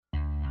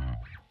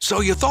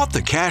So you thought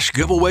the cash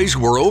giveaways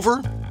were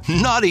over?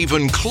 Not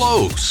even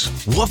close.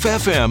 Woof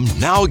FM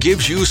now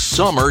gives you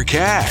summer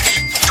cash.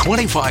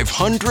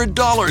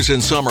 $2,500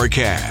 in summer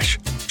cash.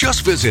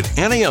 Just visit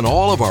any and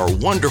all of our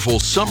wonderful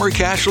Summer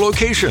Cash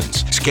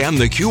locations. Scan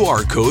the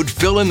QR code,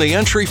 fill in the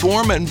entry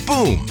form, and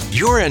boom,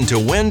 you're in to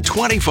win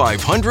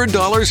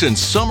 $2,500 in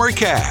Summer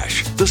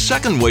Cash. The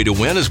second way to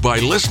win is by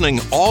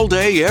listening all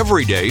day,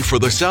 every day for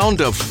the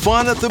sound of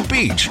fun at the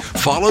beach,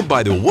 followed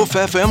by the Woof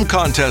FM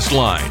contest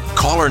line.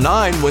 Caller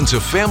 9 wins a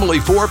family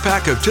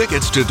 4-pack of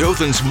tickets to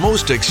Dothan's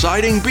most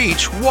exciting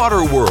beach,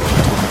 Water World.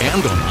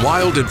 And on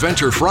Wild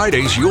Adventure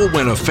Fridays, you'll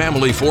win a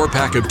family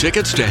 4-pack of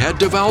tickets to head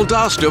to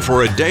Valdosta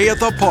for a day at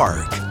the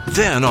park.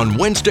 Then on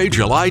Wednesday,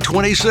 July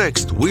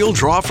 26th, we'll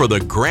draw for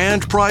the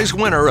grand prize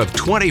winner of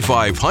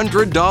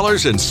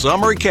 $2,500 in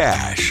summer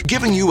cash,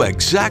 giving you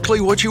exactly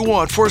what you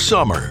want for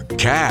summer.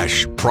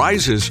 Cash,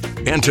 prizes,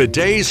 and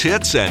today's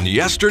hits and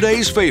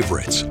yesterday's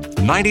favorites.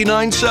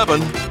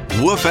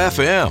 99.7 Woof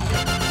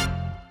FM.